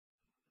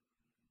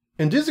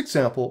In this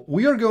example,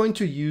 we are going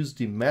to use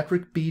the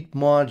Metricbeat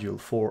module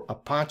for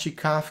Apache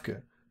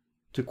Kafka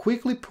to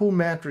quickly pull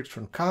metrics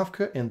from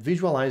Kafka and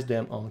visualize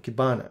them on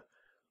Kibana,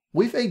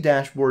 with a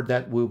dashboard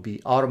that will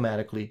be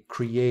automatically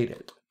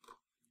created.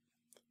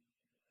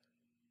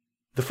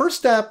 The first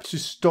step to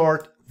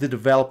start the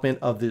development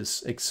of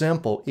this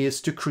example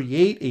is to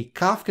create a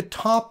Kafka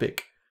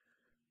topic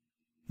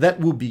that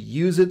will be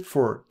used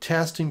for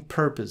testing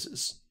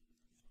purposes.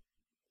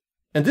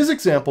 In this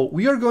example,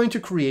 we are going to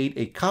create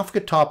a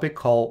Kafka topic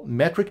called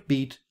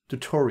Metricbeat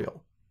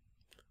Tutorial.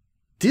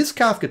 This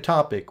Kafka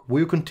topic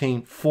will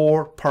contain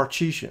 4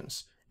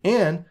 partitions,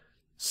 and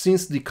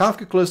since the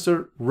Kafka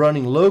cluster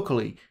running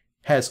locally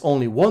has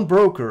only one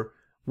broker,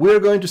 we're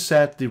going to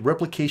set the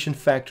replication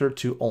factor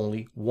to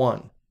only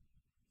 1.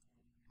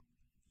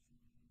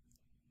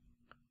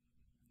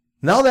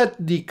 Now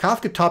that the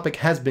Kafka topic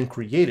has been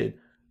created,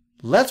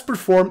 let's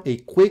perform a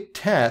quick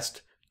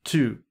test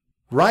to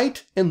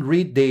write and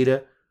read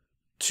data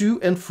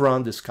to and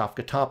from this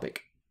Kafka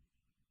topic.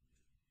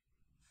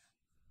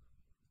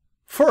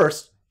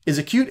 First,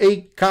 execute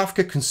a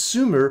Kafka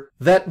consumer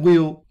that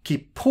will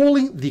keep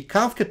pulling the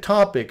Kafka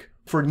topic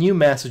for new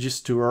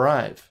messages to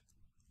arrive.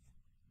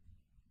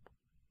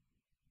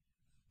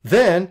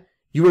 Then,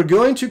 you are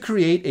going to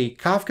create a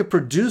Kafka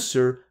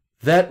producer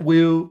that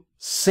will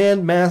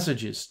send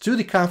messages to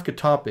the Kafka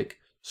topic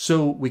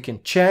so we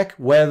can check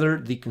whether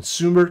the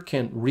consumer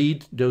can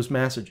read those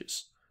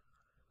messages.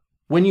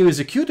 When you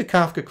execute the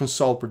Kafka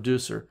console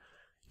producer,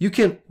 you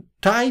can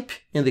type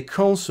in the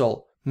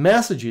console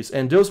messages,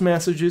 and those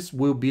messages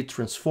will be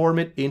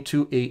transformed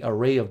into an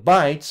array of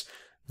bytes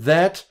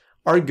that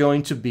are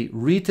going to be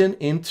written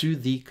into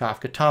the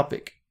Kafka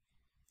topic.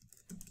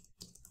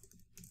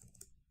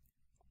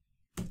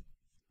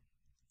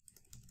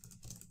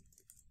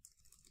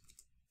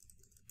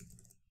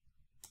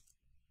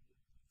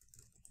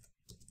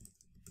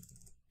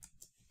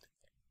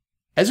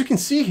 As you can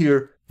see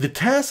here, the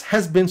test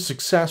has been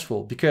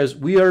successful because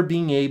we are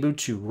being able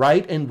to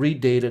write and read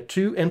data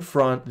to and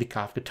from the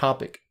Kafka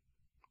topic.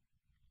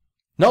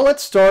 Now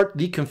let's start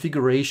the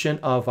configuration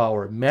of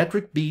our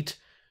Metricbeat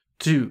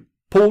to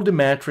pull the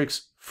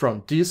metrics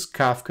from this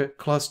Kafka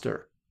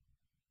cluster.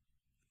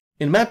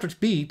 In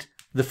Metricbeat,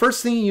 the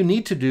first thing you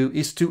need to do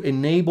is to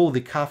enable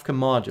the Kafka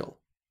module.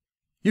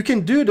 You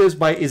can do this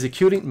by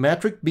executing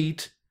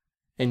Metricbeat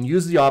and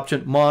use the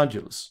option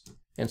Modules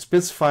and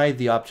specify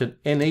the option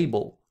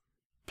Enable,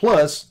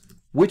 plus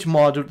which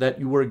module that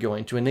you are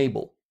going to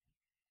enable.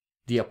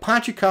 The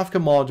Apache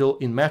Kafka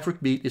module in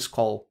Metricbeat is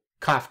called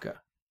Kafka.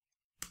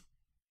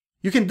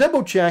 You can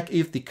double check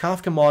if the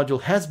Kafka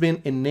module has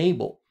been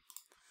enabled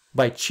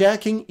by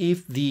checking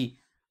if the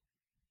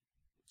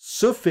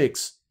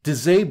suffix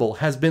disable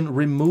has been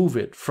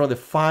removed from the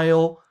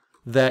file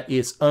that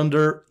is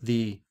under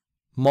the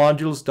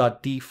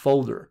modules.d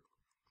folder.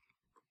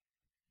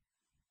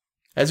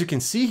 As you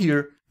can see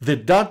here, the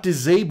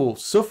 .disable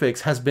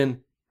suffix has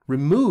been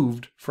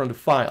removed from the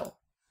file,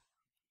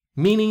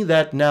 meaning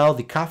that now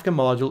the Kafka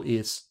module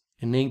is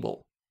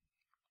enabled.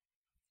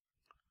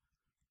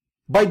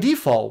 By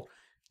default,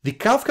 the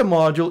Kafka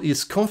module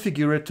is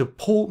configured to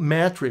pull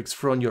metrics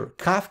from your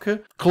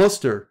Kafka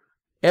cluster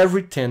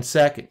every 10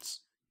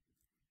 seconds.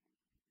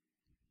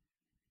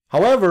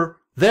 However,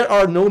 there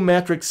are no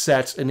metric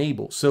sets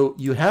enabled, so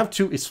you have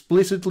to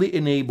explicitly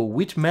enable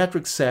which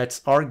metric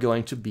sets are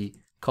going to be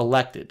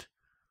collected.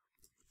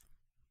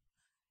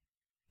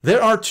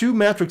 There are 2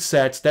 metric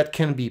sets that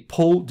can be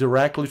pulled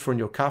directly from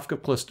your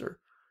Kafka cluster.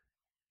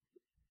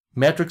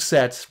 Metric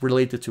sets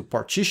related to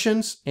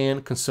partitions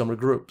and consumer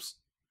groups.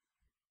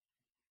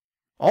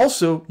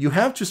 Also, you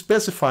have to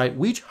specify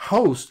which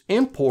host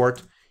and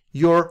port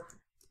your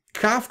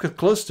Kafka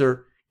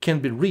cluster can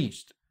be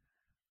reached.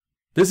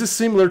 This is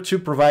similar to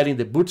providing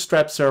the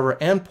Bootstrap server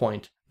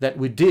endpoint that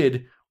we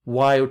did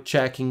while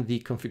checking the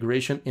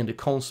configuration in the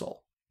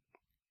console.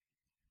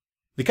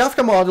 The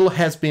Kafka module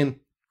has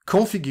been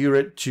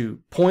configured to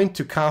point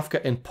to Kafka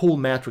and pull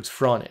metrics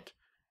from it.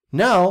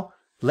 Now,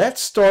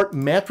 let's start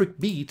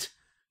Metricbeat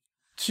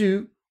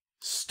to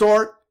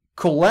start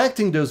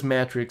collecting those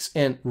metrics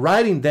and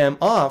writing them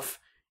off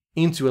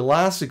into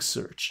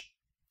Elasticsearch.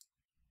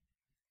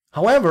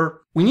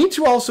 However, we need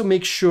to also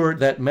make sure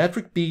that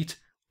Metricbeat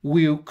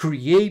will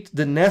create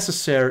the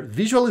necessary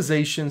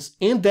visualizations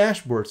and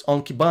dashboards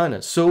on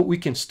Kibana so we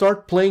can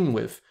start playing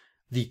with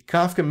the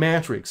Kafka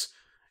metrics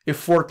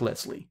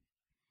effortlessly.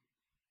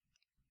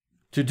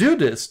 To do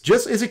this,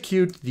 just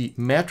execute the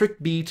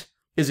Metricbeat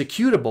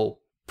executable,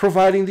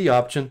 providing the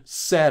option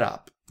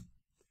Setup.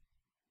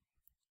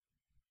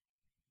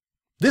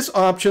 This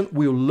option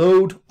will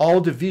load all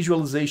the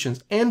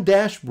visualizations and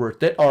dashboards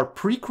that are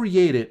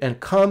pre-created and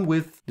come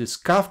with this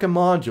Kafka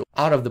module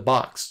out of the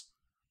box.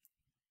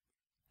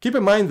 Keep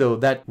in mind though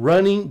that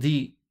running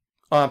the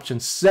option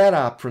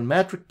Setup from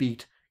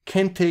Metricbeat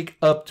can take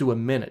up to a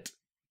minute.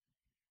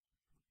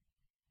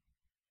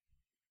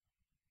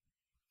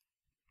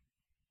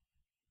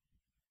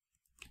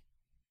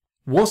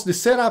 Once the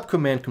setup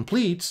command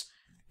completes,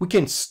 we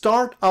can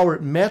start our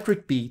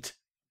Metricbeat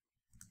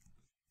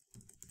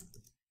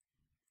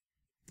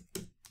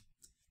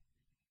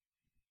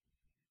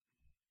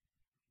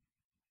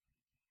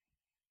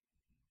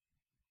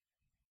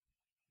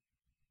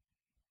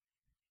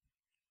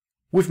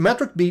With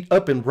Metricbeat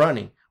up and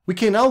running, we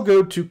can now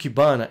go to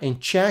Kibana and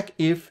check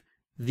if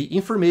the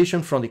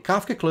information from the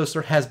Kafka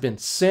cluster has been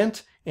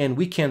sent, and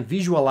we can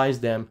visualize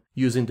them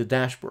using the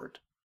dashboard.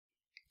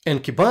 In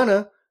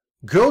Kibana,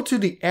 go to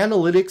the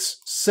Analytics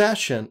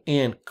section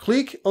and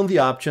click on the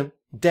option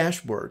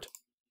Dashboard.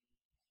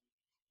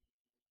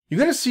 You're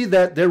going to see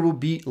that there will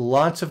be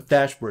lots of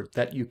dashboards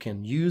that you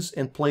can use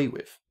and play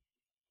with.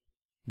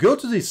 Go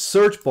to the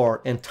search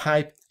bar and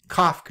type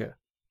Kafka.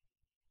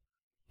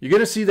 You're going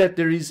to see that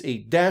there is a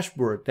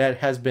dashboard that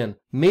has been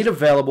made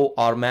available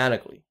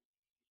automatically.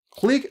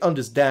 Click on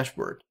this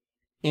dashboard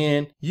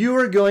and you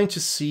are going to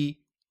see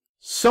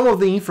some of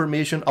the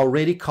information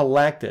already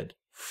collected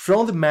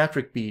from the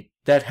Metricbeat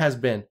that has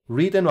been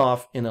written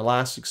off in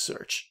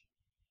Elasticsearch.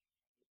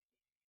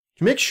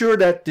 To make sure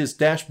that this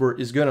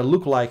dashboard is going to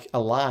look like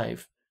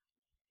alive,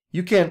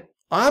 you can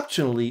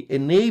optionally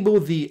enable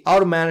the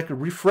automatic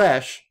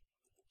refresh,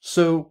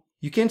 so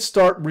you can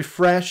start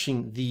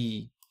refreshing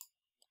the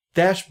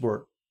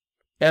dashboard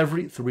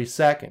every 3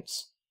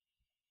 seconds.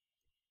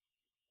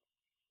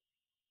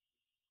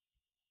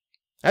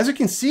 As you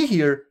can see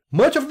here,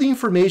 much of the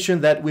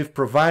information that we've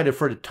provided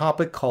for the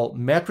topic called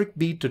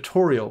Metricbeat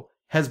tutorial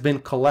has been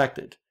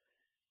collected.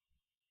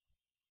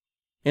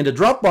 In the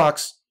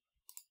Dropbox,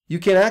 you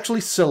can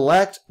actually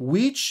select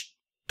which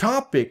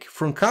topic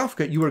from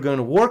Kafka you are going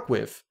to work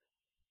with.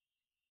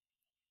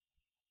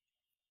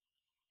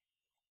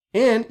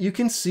 And you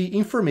can see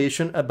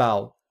information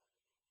about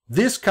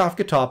this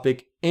Kafka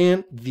topic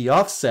and the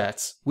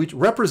offsets, which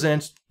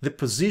represents the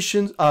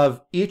positions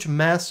of each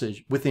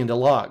message within the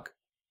log.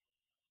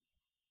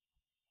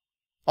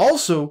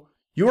 Also,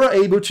 you are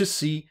able to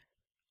see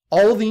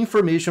all the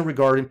information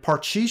regarding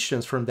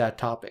partitions from that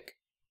topic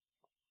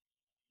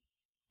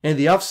and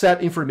the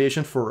offset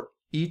information for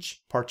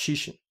each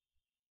partition.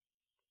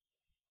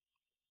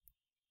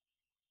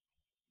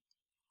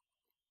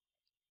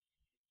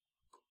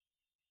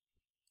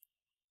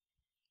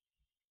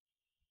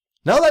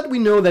 Now that we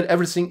know that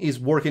everything is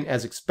working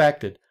as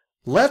expected,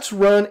 let's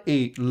run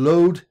a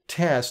load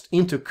test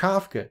into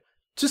Kafka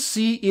to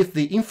see if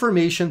the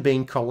information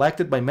being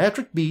collected by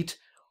Metricbeat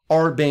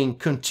are being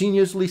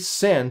continuously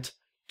sent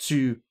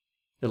to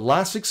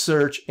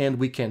Elasticsearch, and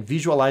we can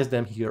visualize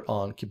them here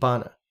on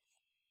Kibana.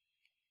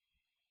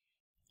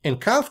 In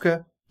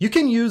Kafka, you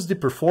can use the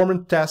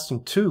performance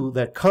testing tool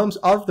that comes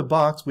out of the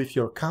box with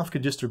your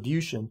Kafka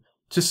distribution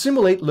to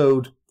simulate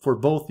load for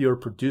both your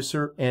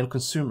producer and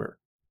consumer.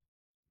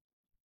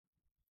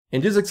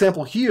 In this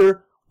example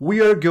here,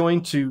 we are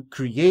going to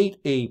create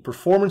a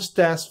performance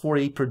test for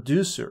a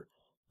producer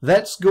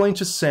that's going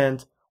to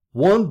send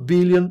 1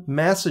 billion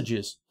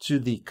messages to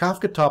the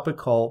Kafka topic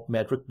called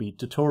Metricbeat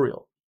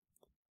tutorial.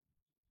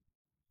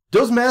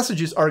 Those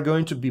messages are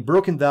going to be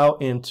broken down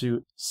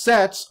into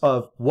sets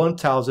of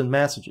 1,000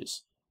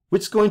 messages,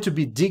 which is going to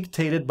be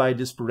dictated by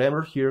this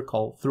parameter here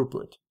called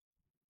throughput.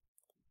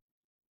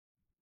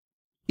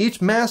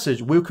 Each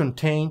message will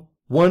contain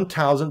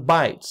 1,000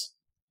 bytes.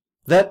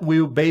 That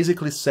will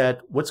basically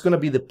set what's going to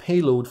be the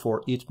payload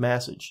for each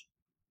message.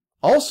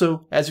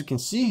 Also, as you can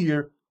see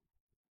here,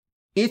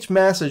 each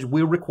message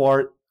will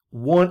require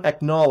one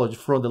acknowledge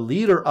from the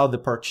leader of the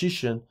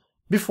partition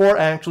before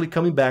actually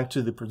coming back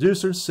to the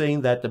producer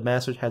saying that the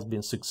message has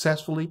been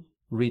successfully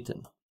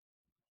written.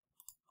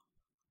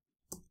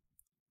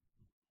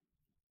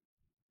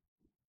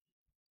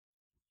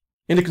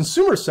 In the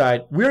consumer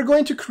side, we are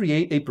going to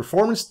create a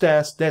performance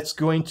test that's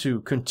going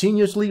to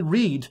continuously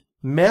read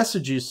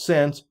messages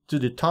sent to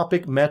the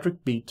topic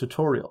Metricbeat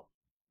tutorial.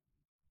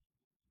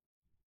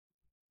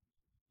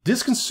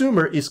 This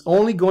consumer is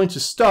only going to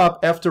stop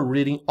after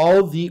reading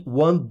all the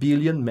 1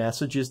 billion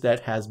messages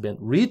that has been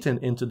written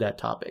into that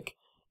topic.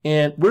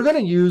 And we're going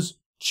to use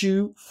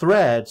 2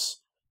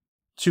 threads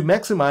to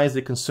maximize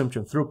the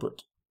consumption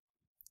throughput.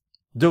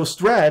 Those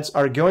threads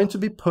are going to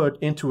be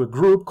put into a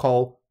group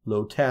called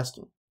load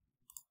testing.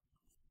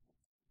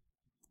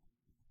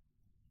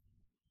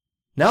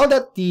 Now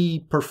that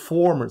the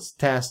performance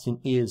testing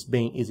is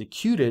being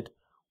executed,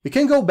 we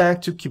can go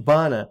back to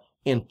Kibana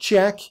and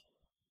check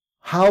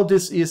how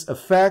this is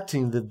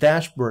affecting the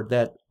dashboard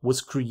that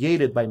was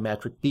created by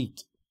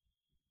Metricbeat.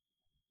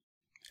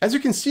 As you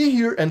can see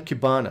here in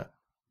Kibana,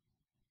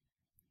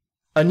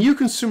 a new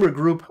consumer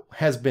group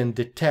has been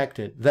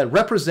detected that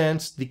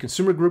represents the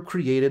consumer group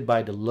created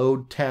by the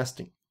load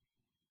testing.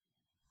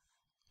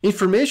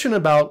 Information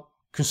about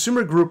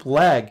consumer group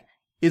lag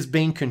is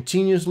being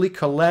continuously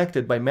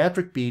collected by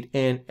Metricbeat,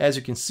 and as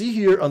you can see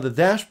here on the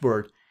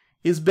dashboard,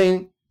 is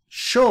being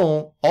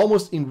shown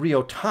almost in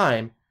real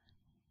time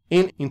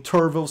in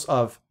intervals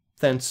of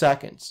 10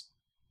 seconds.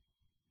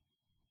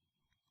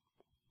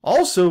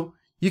 Also,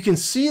 you can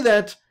see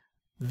that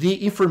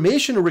the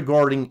information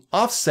regarding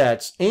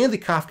offsets and the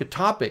Kafka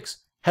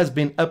topics has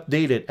been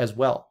updated as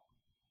well.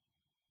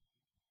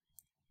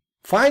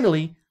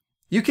 Finally,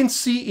 you can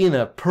see in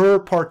a per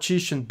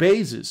partition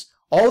basis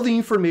all the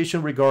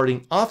information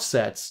regarding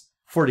offsets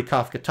for the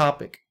Kafka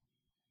topic.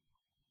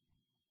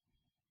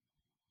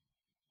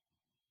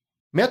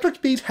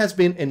 Metricbeat has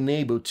been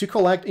enabled to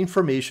collect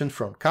information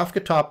from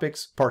Kafka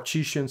topics,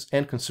 partitions,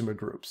 and consumer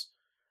groups.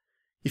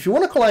 If you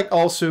want to collect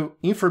also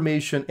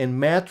information and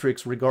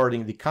metrics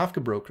regarding the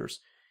Kafka brokers,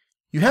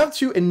 you have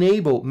to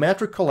enable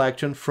metric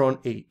collection from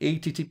a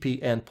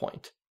HTTP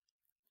endpoint.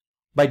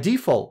 By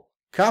default,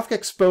 Kafka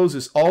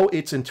exposes all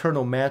its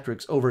internal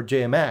metrics over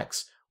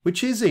JMX,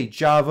 which is a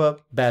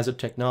Java-based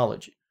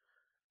technology.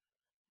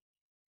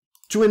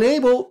 To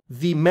enable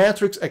the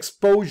metrics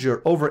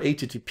exposure over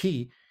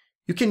HTTP,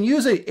 you can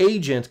use an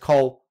agent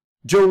called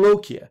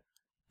Jolokia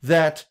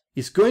that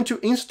is going to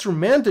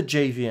instrument the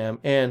JVM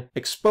and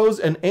expose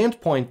an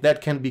endpoint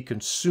that can be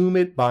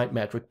consumed by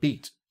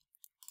Metricbeat.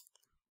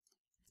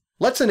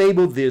 Let's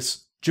enable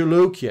this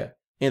Jolokia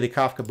in the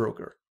Kafka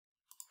broker.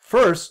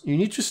 First, you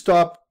need to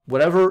stop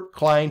whatever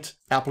client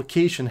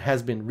application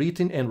has been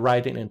written and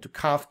writing into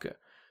Kafka,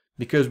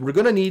 because we're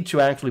going to need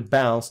to actually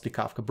bounce the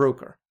Kafka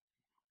broker.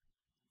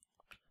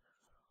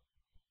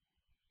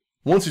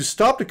 Once you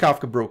stop the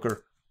Kafka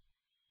broker,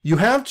 you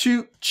have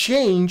to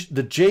change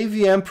the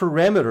JVM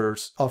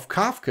parameters of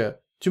Kafka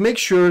to make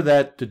sure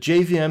that the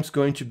JVM is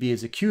going to be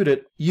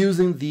executed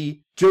using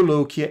the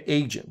Jolokia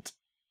agent.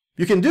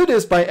 You can do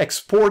this by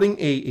exporting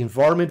an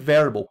environment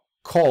variable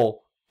called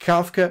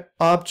Kafka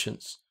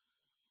options.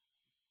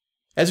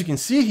 As you can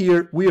see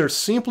here, we are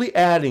simply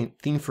adding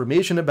the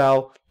information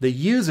about the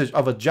usage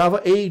of a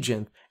Java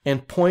agent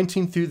and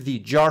pointing to the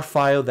jar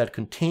file that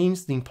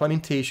contains the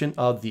implementation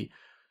of the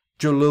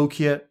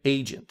Jolokia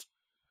agent,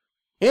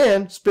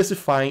 and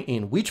specifying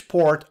in which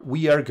port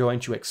we are going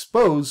to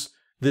expose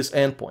this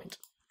endpoint.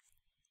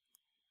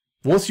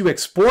 Once you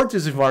export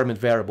this environment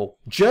variable,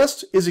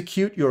 just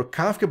execute your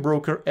Kafka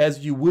broker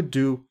as you would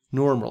do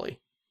normally.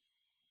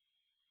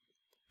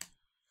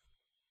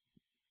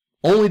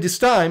 Only this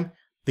time,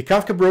 the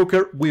Kafka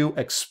broker will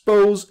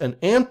expose an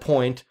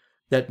endpoint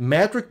that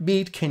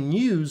Metricbeat can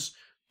use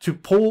to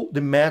pull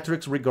the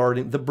metrics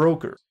regarding the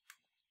broker.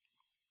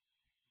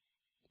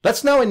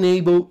 Let's now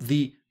enable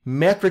the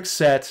metric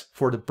set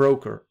for the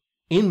broker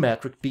in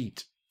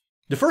Metricbeat.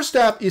 The first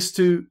step is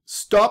to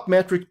stop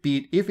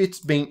Metricbeat if it's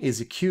being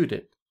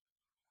executed.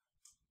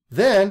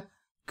 Then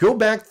go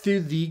back to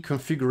the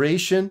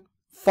configuration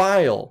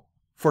file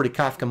for the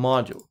Kafka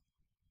module.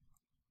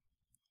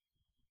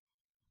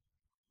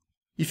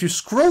 If you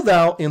scroll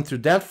down into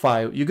that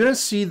file, you're going to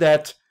see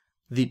that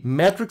the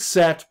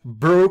metricset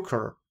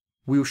broker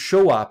will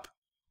show up.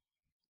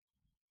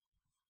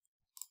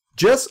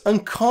 Just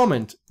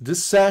uncomment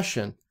this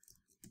session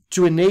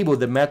to enable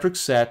the metric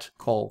set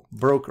called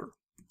broker.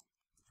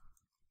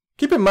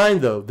 Keep in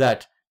mind though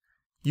that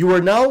you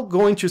are now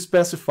going to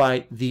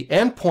specify the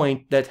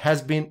endpoint that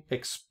has been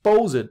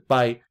exposed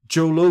by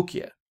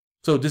Jolokia.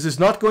 So this is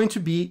not going to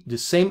be the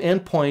same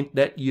endpoint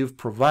that you've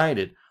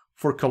provided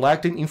for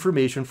collecting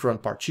information from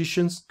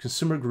partitions,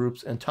 consumer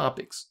groups, and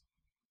topics.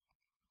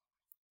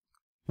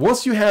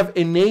 Once you have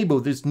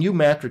enabled this new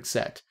metric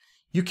set,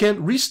 you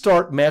can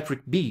restart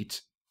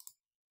Metricbeat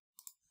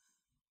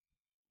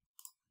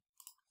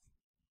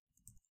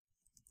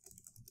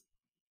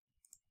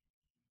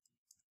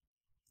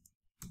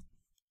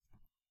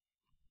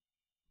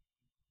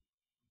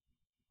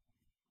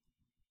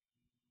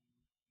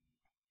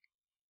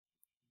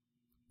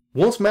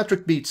Once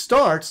Metricbeat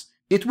starts,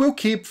 it will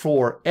keep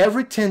for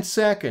every 10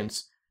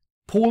 seconds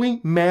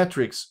pulling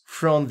metrics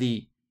from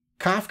the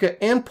Kafka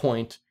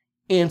endpoint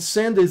and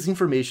send this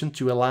information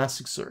to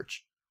Elasticsearch.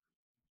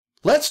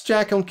 Let's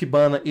check on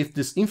Kibana if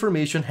this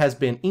information has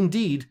been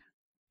indeed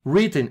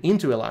written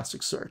into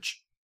Elasticsearch.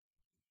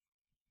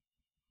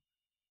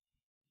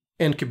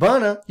 In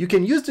Kibana, you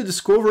can use the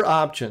Discover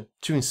option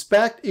to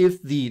inspect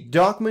if the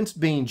documents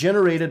being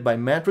generated by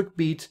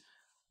Metricbeat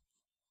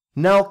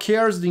now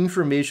carries the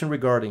information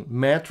regarding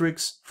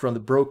metrics from the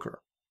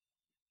broker.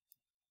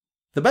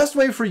 The best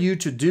way for you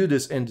to do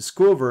this in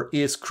Discover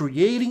is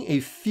creating a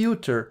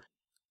filter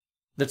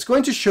that's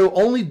going to show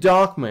only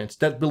documents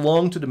that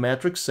belong to the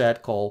metric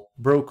set called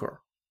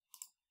broker.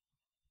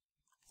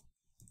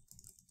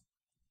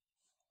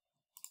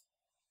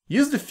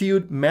 Use the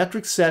field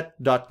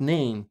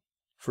metricset.name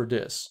for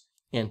this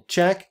and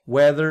check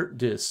whether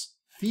this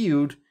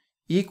field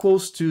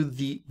equals to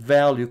the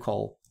value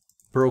called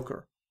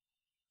broker.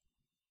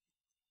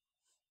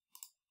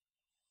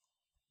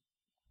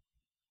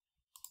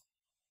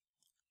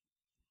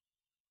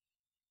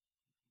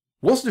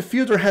 Once the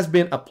filter has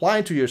been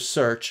applied to your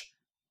search,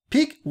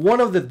 pick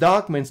one of the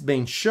documents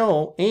being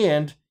shown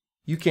and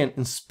you can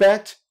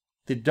inspect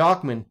the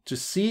document to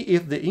see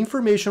if the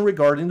information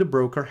regarding the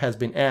broker has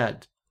been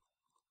added.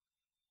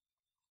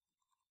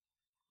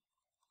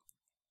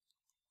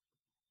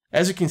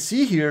 As you can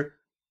see here,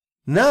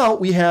 now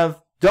we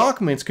have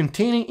documents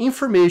containing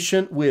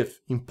information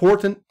with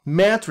important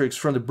metrics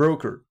from the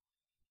broker,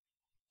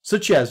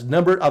 such as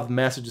number of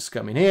messages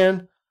coming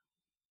in,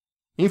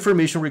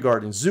 information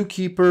regarding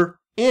Zookeeper,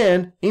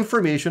 and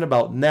information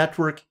about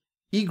network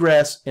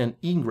egress and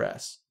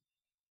ingress.